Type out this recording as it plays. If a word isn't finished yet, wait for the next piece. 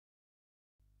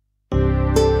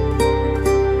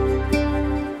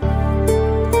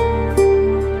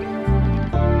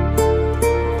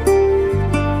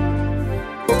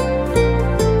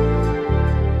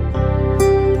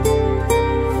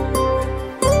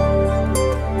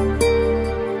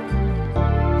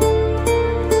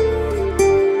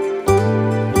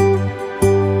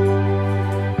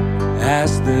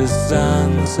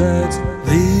at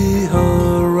the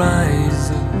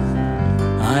horizon.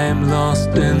 I'm lost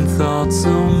in thoughts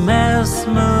so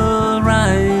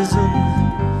mesmerizing,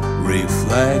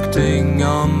 reflecting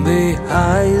on the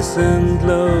highs and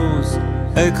lows,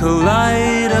 a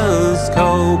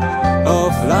kaleidoscope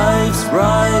of life's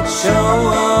bright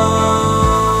show.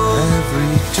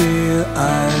 Every tear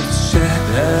I've shed,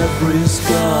 every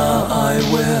scar I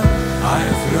wear,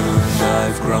 I've learned,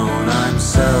 I've grown, I'm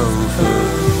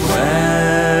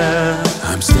self-aware.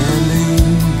 I'm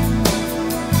standing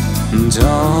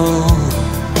tall,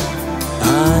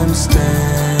 I'm standing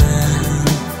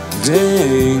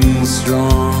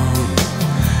strong,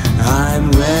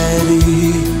 I'm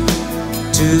ready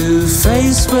to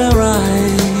face where I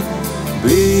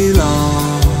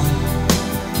belong.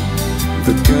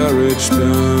 The courage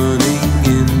burning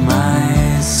in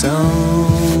my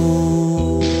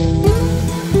soul,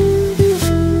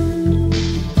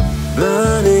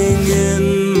 burning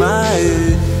in my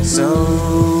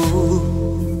soul.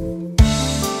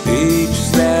 Each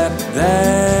step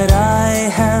that I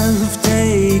have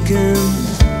taken,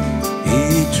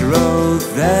 each road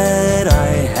that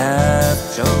I have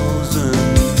chosen,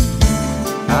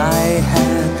 I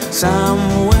had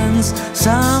some wins,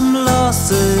 some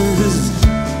losses,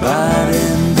 but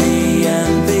in the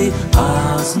end the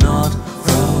heart's not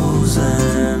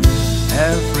frozen.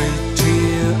 Every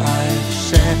tear I've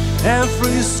shed,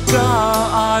 every scar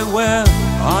I wear,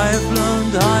 I've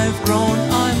learned, I've grown,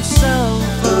 I'm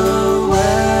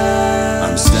self-aware.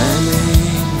 I'm standing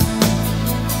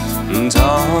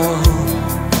tall,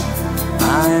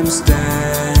 I'm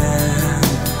standing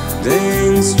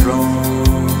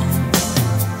strong,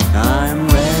 I'm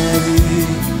ready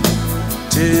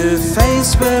to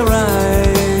face where I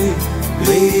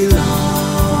belong.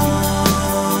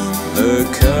 The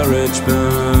courage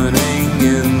burning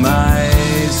in my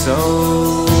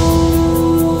soul,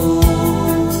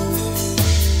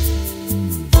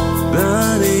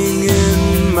 burning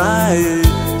in my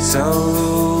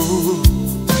soul.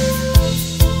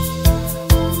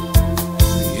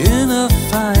 The inner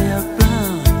fire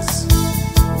burns,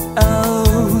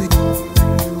 oh,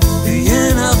 the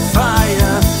inner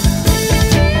fire.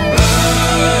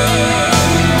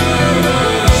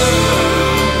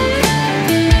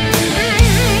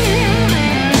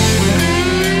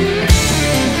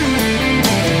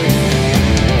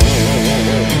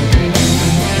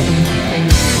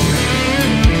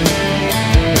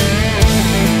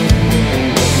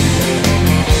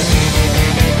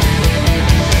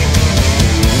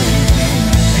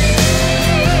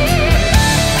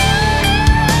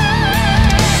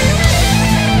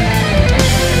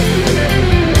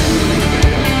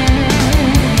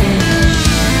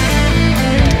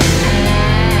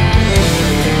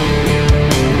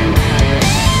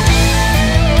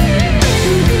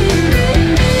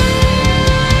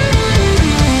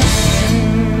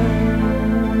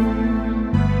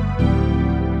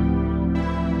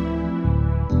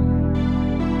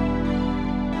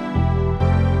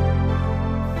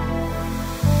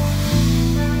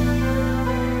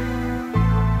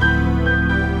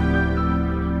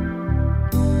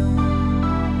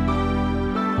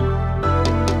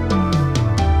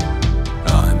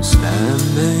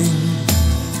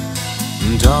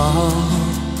 Tall,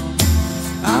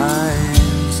 I'm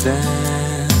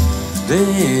standing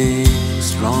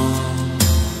strong,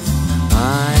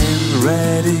 I'm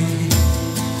ready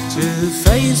to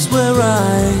face where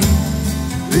I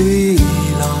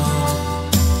belong.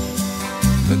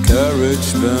 The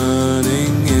courage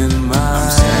burning in my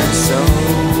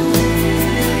soul.